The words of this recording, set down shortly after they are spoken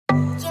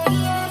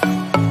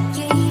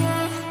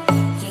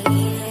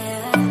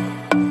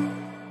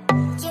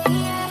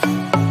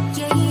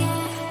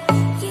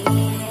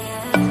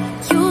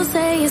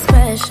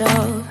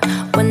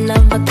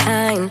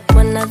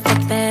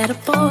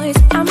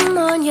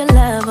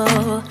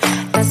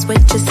just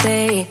what you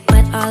say,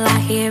 but all I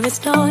hear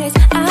is noise.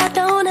 I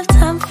don't have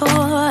time for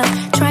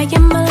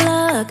trying my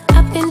luck.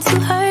 I've been too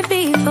hurt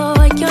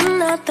before. You're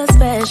not that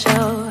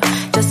special.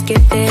 Just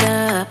give it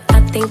up. I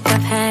think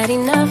I've had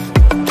enough.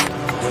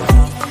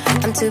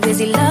 I'm too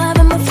busy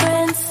loving my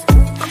friends.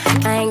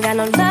 I ain't got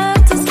no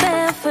love to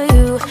spare for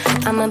you.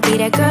 I'ma be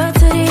that girl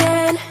to the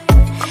end.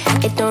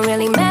 It don't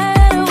really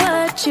matter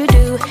what you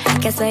do.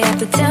 Guess I have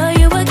to tell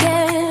you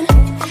again,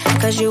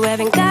 'cause you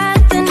haven't got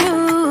the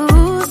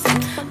news.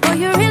 Boy,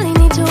 you really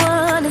need to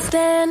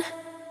understand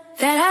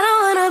that I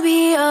don't wanna be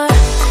your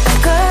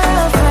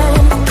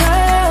girlfriend,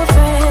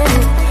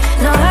 girlfriend.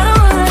 No, I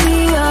don't wanna be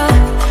your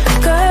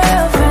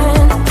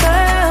girlfriend,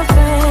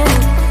 girlfriend.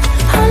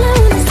 All I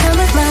wanna spend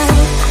with my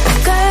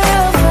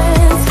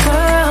girlfriend's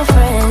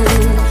girlfriend.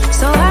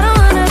 So I don't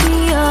wanna be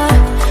your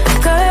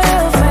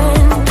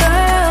girlfriend,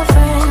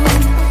 girlfriend.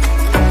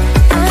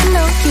 I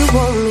know you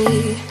want me,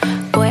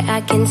 boy, I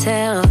can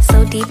tell. So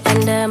deep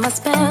under my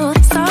spell.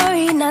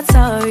 Sorry, not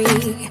sorry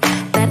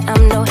that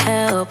I'm no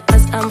help,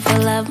 'cause I'm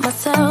full of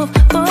myself.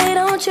 Boy,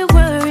 don't you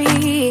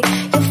worry,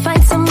 you'll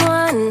find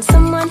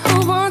someone who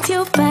wants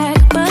you back,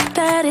 but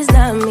that is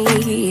not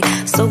me.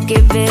 So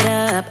give it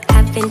up,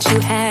 haven't you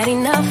had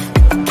enough?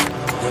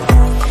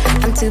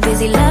 I'm too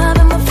busy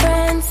loving my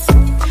friends.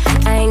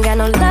 I ain't got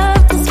no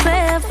love to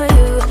spare for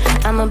you.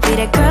 I'ma be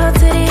that girl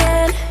to the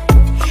end.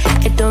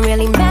 It don't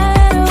really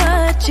matter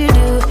what you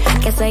do.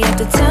 Guess I have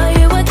to tell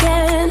you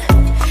again,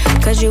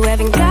 'cause you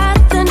haven't got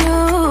the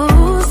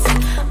news.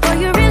 Boy,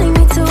 you really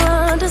need to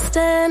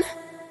understand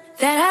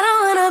that I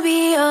don't wanna be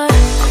your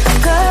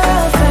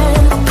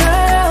girlfriend,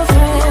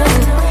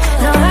 girlfriend.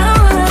 No, I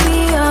don't wanna be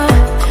your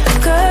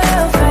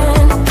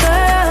girlfriend,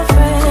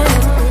 girlfriend.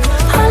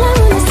 All I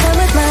wanna spend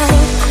with my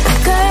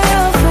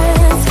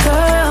girlfriend's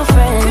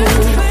girlfriend.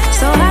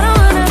 So I don't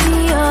wanna be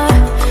your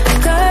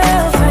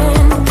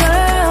girlfriend,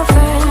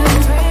 girlfriend.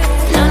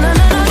 No, no,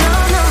 no, no, no,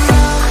 no,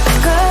 no.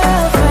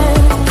 Girlfriend,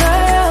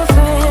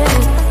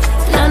 girlfriend.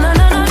 No, no,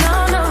 no, no, no,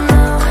 no,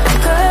 no.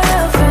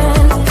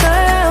 Girlfriend,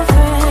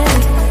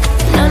 girlfriend.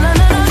 No, no,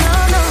 no, no, no,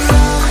 no,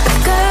 no.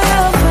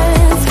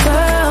 Girlfriends,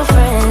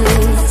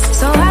 girlfriends.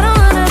 So I don't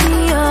wanna be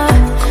your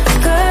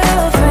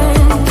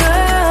girlfriend,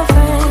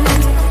 girlfriend.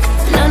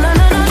 No, no,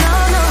 no, no, no,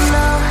 no,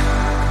 no.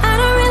 I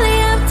don't really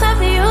have time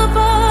for you,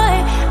 boy.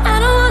 I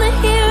don't wanna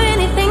hear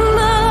anything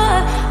more.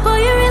 Boy,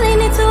 you really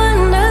need to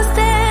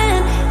understand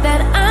that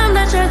I'm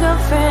not your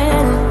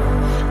girlfriend.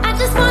 I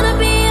just wanna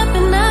be up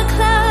in the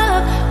club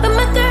with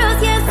my girls,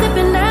 yeah,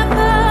 sipping that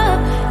pub.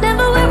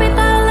 Never worry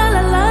about la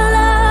la la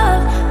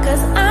love,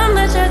 'cause I'm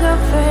not your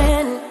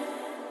girlfriend.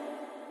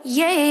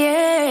 Yeah,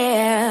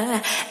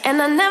 yeah. And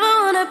I never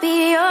wanna be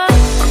your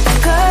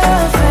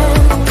girlfriend,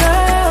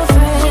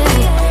 girlfriend.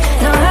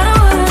 No, I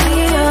don't wanna be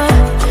your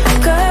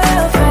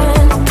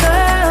girlfriend,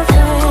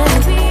 girlfriend.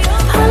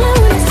 All I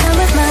wanna spend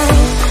with my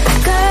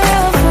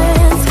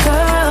girlfriend's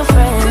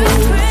girlfriend.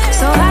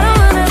 So I don't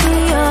wanna be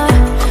your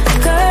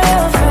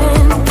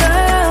girlfriend,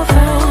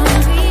 girlfriend.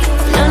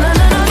 No, no,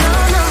 no, no, no,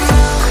 no, no.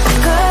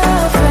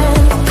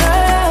 Girlfriend,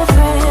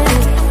 girlfriend.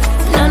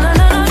 No, no,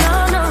 no, no, no,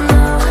 no,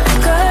 no.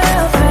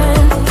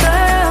 Girlfriend,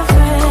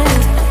 girlfriend.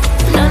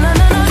 No, no,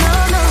 no, no, no,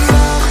 no,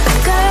 no.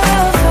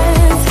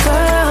 Girlfriends,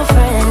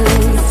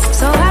 girlfriends.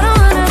 So I don't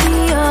wanna be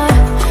your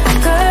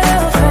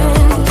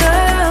girlfriend,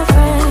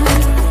 girlfriend.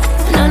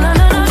 No, no,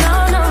 no, no,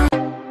 no, no.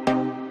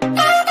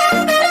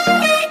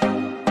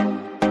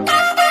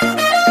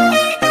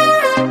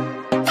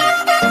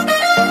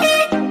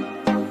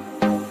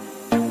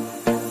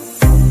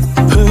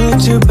 Put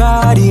your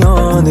body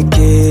on the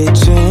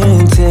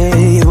kitchen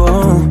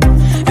table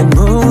and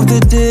move the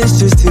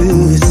dishes to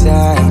the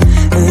side.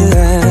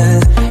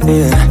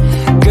 Yeah.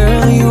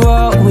 Girl, you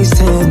always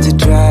tend to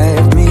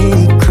drive me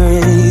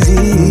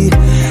crazy,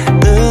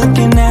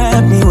 looking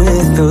at me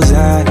with those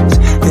eyes.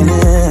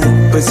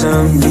 Yeah. Put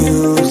some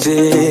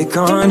music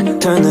on,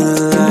 turn the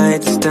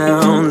lights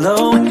down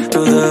low,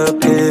 throw the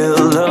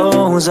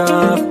pillows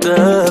off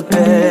the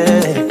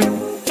bed.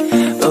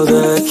 Blow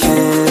the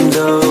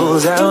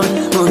candles out,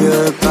 move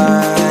your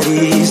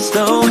body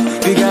slow.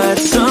 You got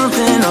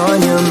something on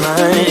your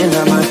mind,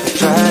 I might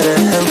try to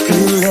help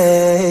you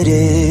let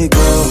it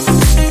go.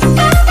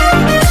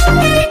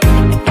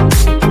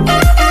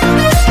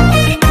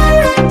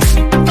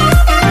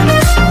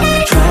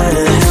 Try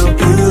to help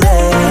you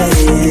let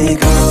it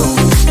go.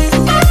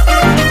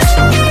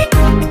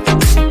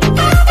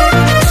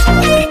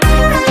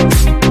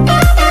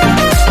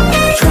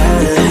 Try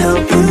to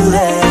help you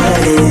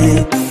let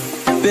it.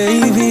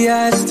 Baby, I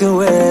still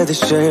wear the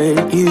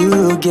shirt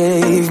you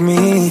gave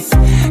me,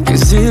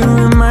 'cause it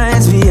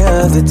reminds me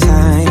of the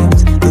times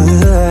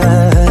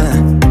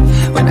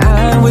when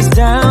I was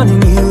down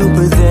and you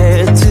were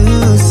there to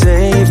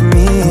save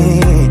me,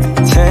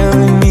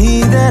 telling me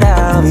that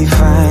I'll be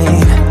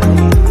fine.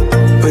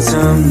 Put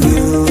some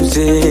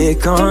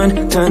music on,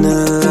 turn the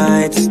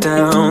lights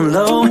down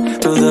low,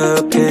 throw the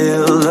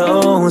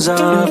pillows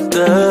off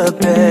the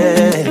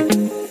bed.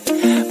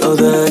 Blow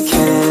the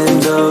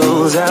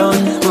candles out,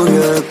 move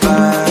your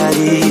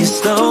body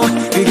slow.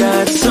 You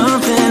got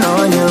something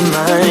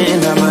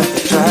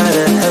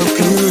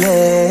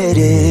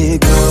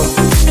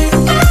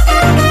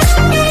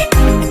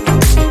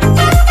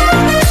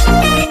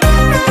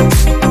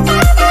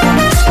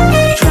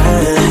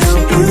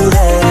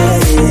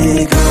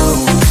it go.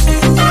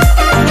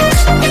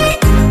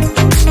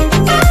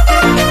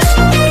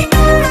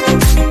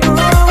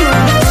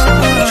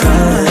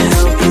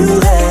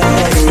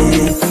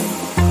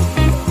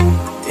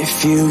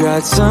 If you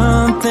got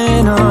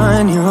something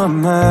on your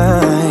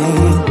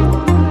mind,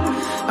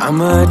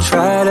 I'ma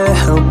try to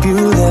help you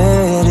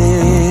let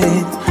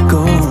it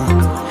go.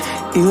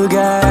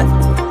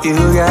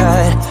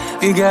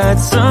 You got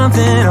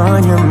something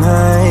on your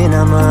mind,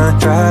 I'ma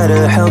try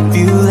to help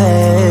you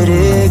let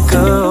it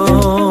go.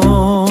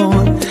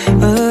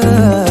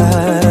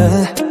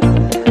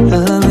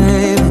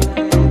 Baby,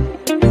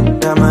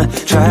 I'ma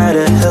try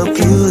to help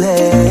you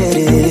let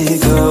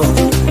it go.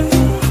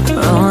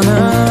 Oh no.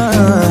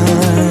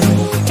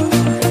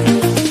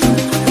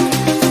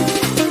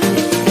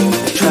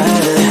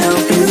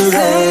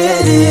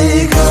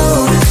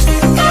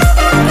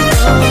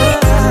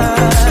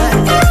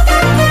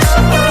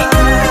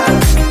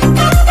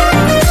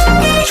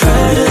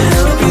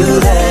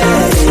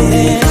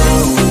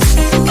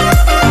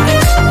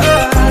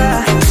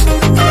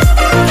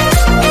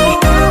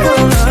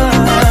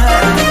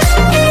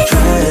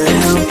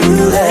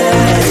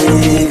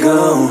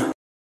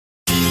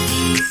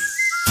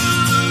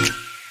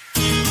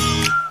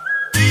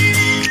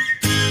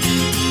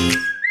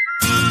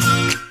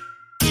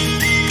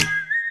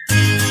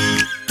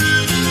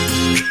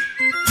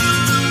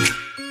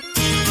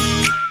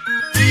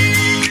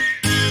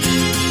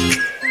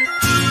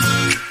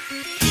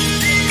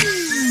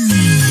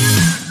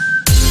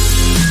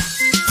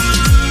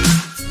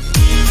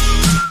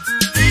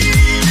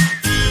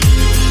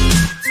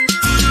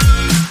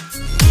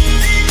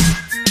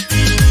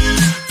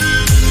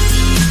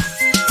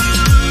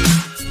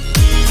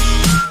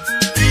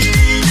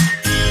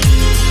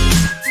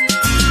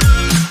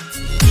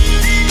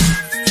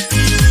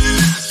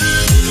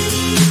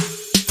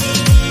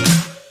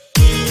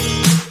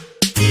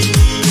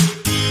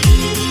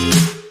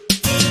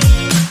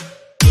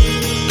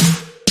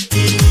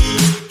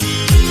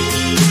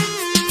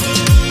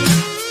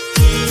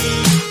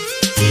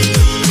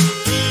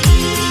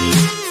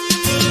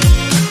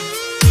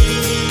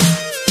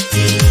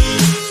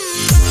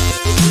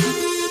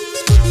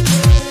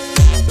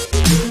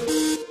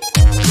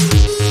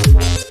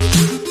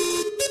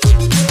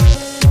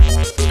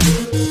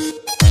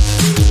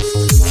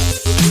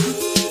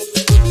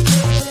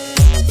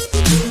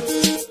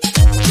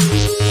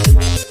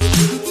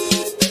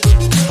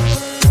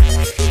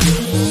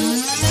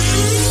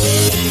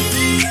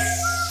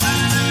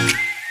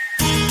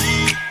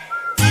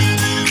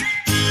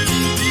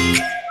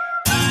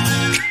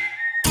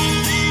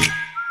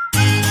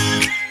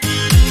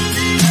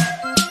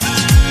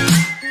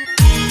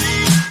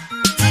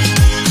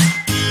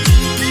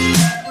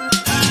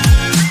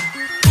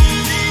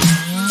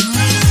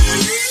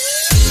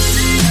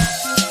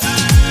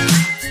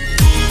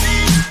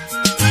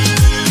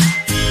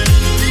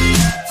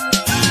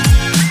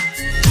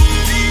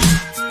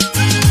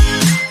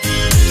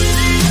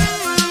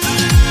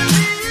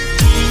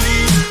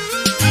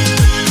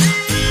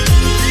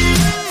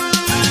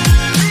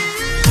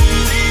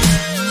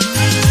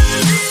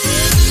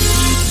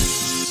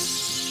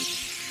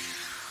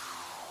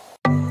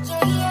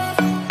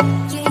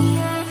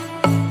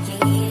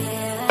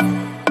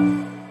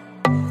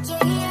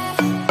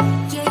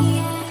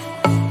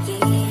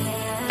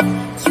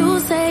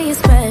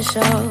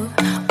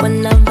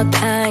 One of a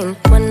kind,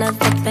 one of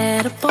the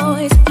better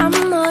boys.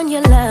 I'm on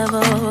your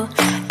level,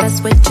 that's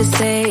what you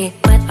say,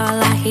 but all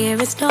I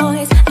hear is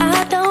noise.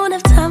 I don't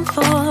have time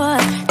for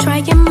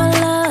trying my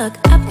luck.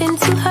 I've been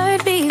too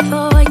hurt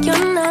before.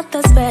 You're not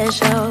that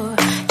special,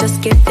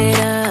 just give it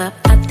up.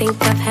 I think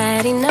I've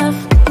had enough.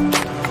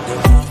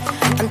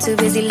 I'm too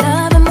busy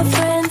loving my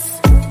friends.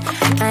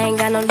 I ain't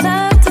got no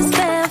love to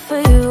spare for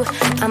you.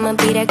 I'ma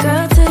be that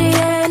girl to the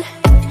end.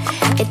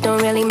 It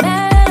don't really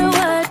matter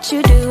what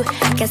you do.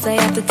 Guess I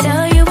have to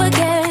tell you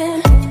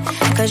again,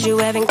 'cause you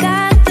haven't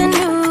got the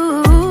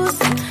news.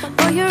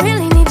 Boy, you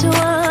really need to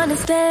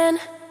understand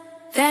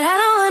that I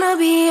don't wanna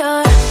be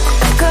your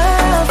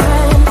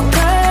girlfriend,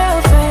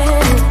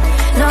 girlfriend.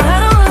 No, I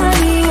don't wanna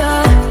be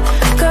your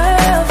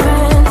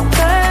girlfriend,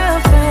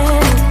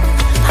 girlfriend.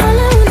 All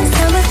I wanna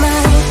spend with my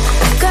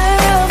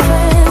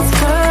girlfriend's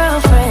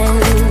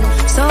girlfriend.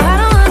 So I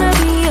don't wanna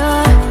be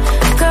your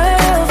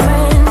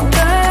girlfriend,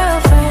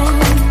 girlfriend.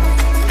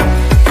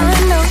 I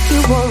know you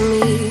want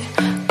me,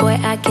 boy,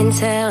 I can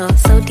tell.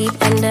 So deep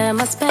under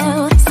my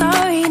spell.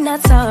 Sorry, not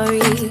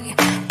sorry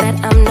that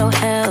I'm no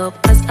help,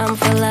 'cause I'm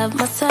full of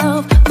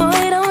myself.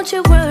 Boy, don't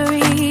you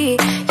worry,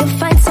 you'll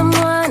find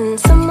someone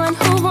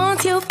who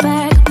wants you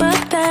back, but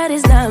that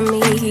is not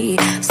me.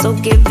 So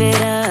give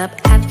it up,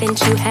 haven't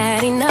you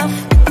had enough?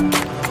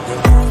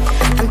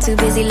 I'm too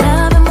busy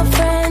loving my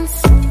friends.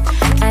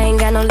 I ain't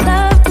got no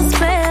love to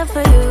spare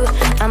for you.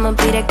 I'ma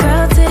be that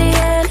girl to the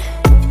end.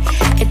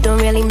 It don't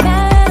really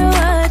matter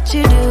what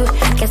you do.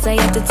 Guess I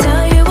have to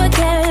tell you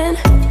again,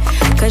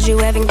 'cause you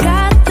haven't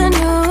got the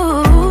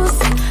news.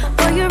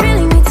 Boy, you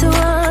really need to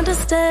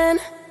understand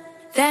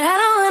that I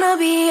don't wanna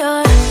be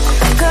your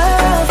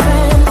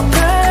girlfriend,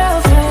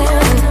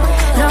 girlfriend.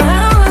 No,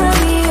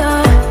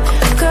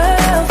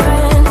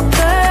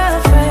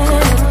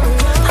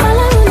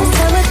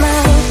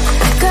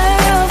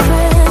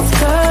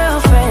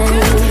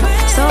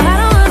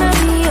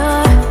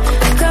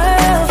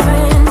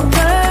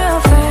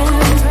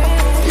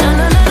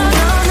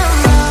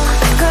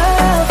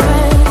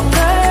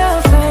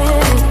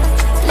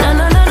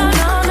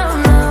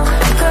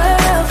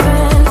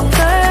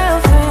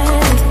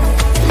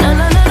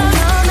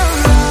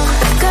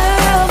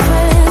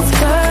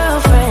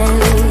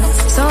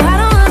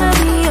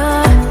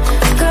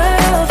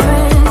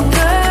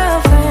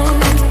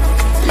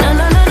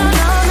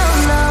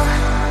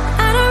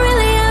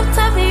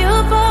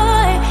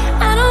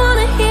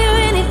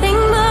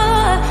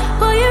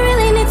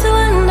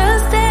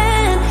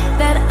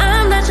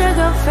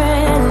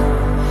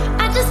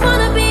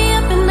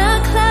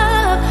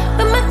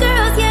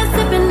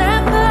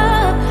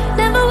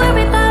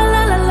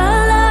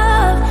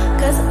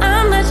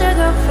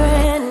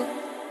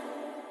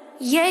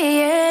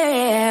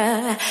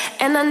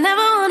 and I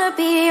never wanna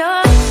be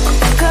yours.